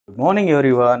Good morning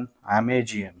everyone, I am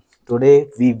AGM. Today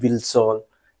we will solve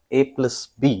a plus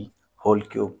b whole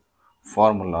cube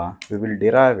formula. We will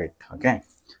derive it. Okay.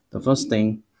 The first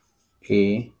thing,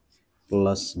 a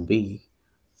plus b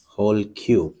whole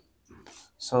cube.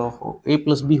 So a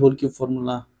plus b whole cube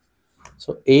formula.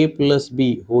 So a plus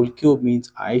b whole cube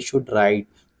means I should write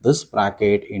this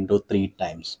bracket into 3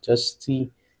 times. Just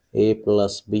see, a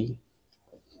plus b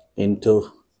into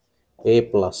a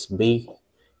plus b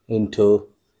into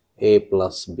a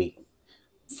plus b.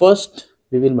 First,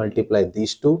 we will multiply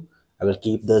these two. I will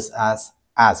keep this as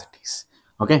it is.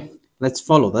 Okay, let's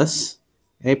follow this.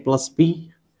 A plus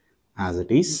b as it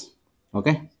is.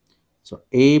 Okay, so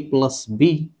a plus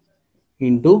b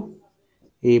into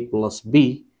a plus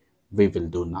b we will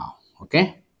do now.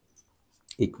 Okay,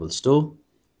 equals to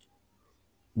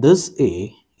this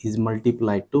a is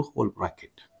multiplied to whole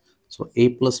bracket. So a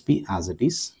plus b as it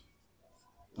is.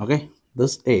 Okay,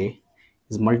 this a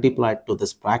is multiplied to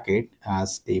this bracket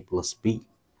as a plus b.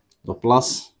 The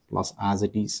plus as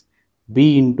it is,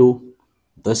 b into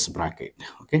this bracket.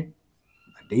 Okay,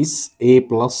 that is a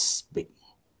plus b.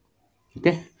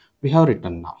 Okay, we have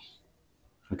written now.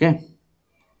 Okay,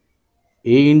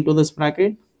 a into this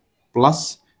bracket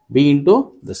plus b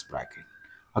into this bracket.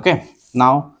 Okay,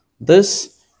 now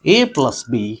this a plus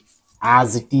b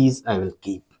as it is I will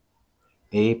keep,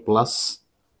 a plus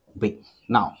b.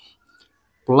 Now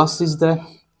plus is there,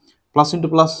 plus into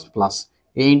plus,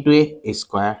 a into a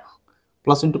square,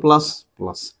 plus into plus,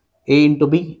 a into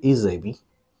b is ab,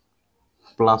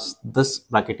 plus this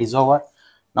bracket is over.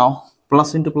 Now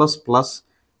plus into plus,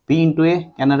 b into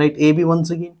a, can I write ab once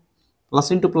again,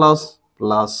 plus into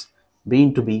plus, b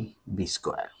into b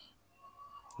square.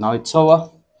 Now it's over.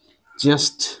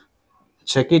 Just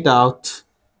check it out.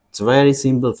 It's a very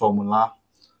simple formula.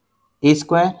 A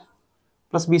square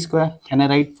plus b square, can I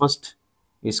write first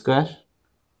a square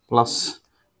plus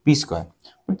b square.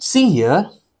 But see here,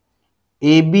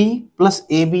 AB plus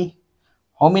AB.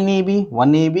 How many AB?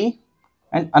 One AB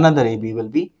and another AB will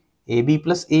be AB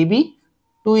plus AB,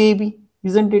 2AB,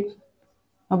 isn't it?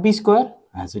 Now B square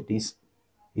as it is.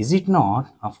 Is it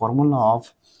not a formula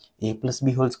of A plus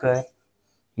B whole square?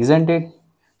 Isn't it?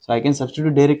 So I can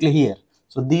substitute directly here.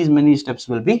 So these many steps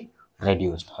will be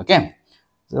reduced. Okay.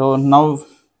 So now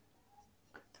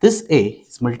this A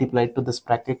is multiplied to this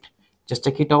bracket. Just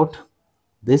check it out.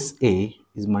 This A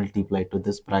is multiplied to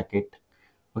this bracket.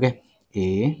 Okay,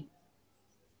 a,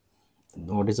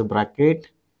 what is a bracket?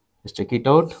 Just check it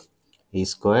out. A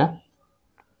square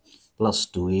plus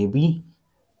 2ab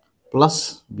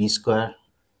plus b square.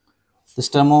 This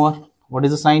term over, what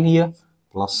is the sign here?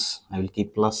 Plus. I will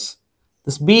keep plus.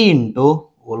 This b into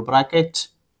whole bracket,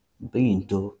 b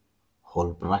into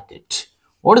whole bracket.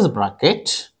 What is the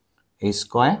bracket? A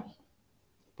square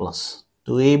plus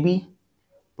 2ab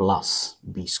plus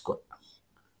b square.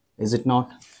 Is it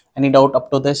not? Any doubt up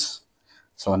to this?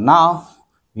 So now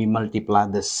we multiply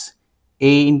this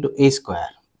a into a square,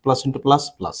 plus into plus,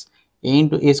 a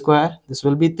into a square, this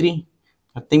will be 3.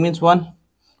 Nothing means 1.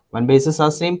 When bases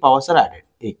are same, powers are added.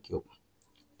 A cube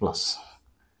plus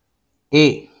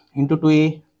a into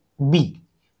 2a b,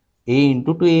 a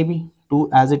into 2ab, 2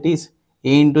 as it is,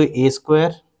 a into a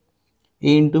square,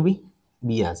 a into b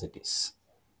as it is,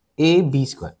 a b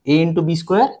square, a into b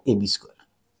square, a b square.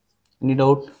 Any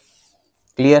doubt?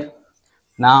 Clear?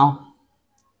 Now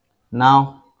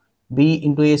b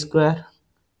into a square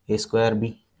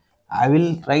b. I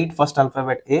will write first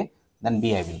alphabet a, then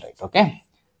b I will write. Okay,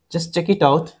 just check it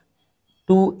out.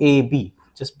 2ab,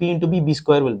 just b into b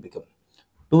square will become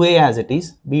 2a as it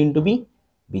is, b into b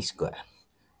square.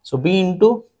 So b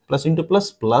into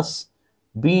plus,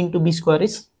 b into b square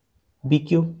is b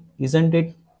cube, isn't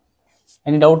it?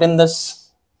 Any doubt in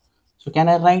this? So can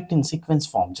I write in sequence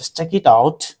form? Just check it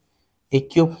out. A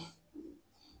cube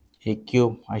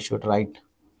I should write,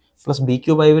 plus b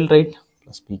cube I will write,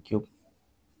 plus b cube.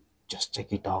 Just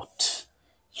check it out.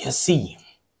 Yes, see,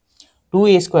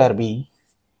 2a square b,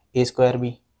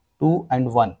 2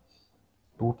 and 1,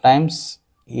 2 times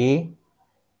a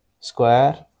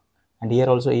square, and here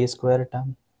also a square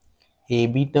term,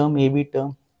 ab term,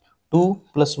 2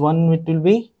 plus 1 it will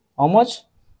be how much?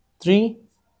 3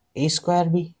 a square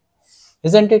b,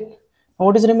 isn't it? Now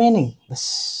what is remaining?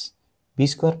 This b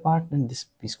square part and this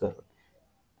b square part.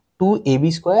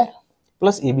 2ab square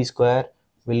plus ab square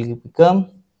will become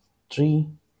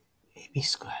 3ab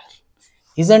square,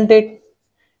 isn't it?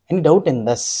 Any doubt in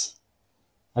this?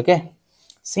 Okay,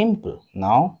 simple.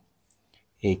 Now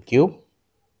a cube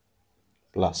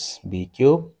plus b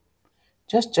cube,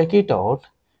 just check it out.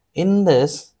 In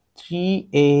this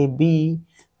 3ab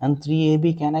and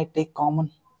 3ab, can I take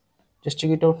common? Just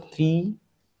check it out. 3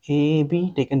 A,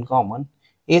 B taken common.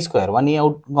 A square, 1 A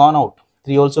out, gone out.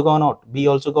 3 also gone out. B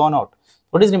also gone out.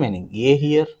 What is remaining? A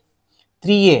here.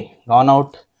 3A gone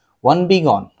out. 1B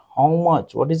gone. How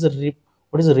much? What is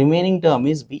the remaining term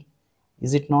is B?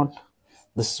 Is it not?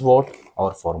 This is what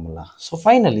our formula. So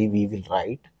finally we will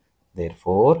write,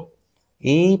 therefore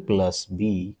A plus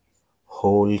B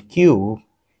whole cube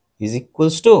is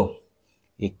equals to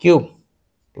A cube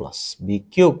plus B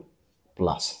cube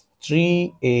plus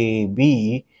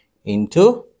 3AB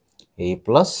into A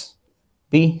plus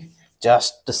B.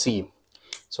 Just to see.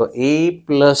 So A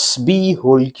plus B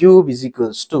whole cube is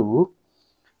equals to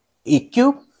A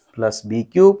cube plus B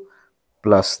cube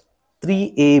plus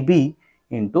 3AB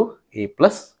into A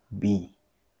plus B.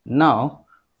 Now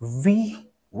we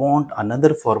want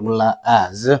another formula,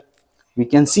 as we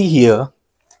can see here.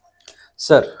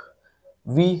 Sir,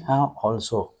 we have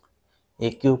also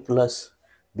A cube plus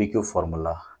B cube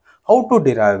formula. How to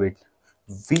derive it?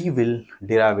 We will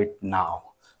derive it now.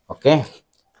 Okay,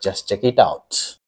 just check it out.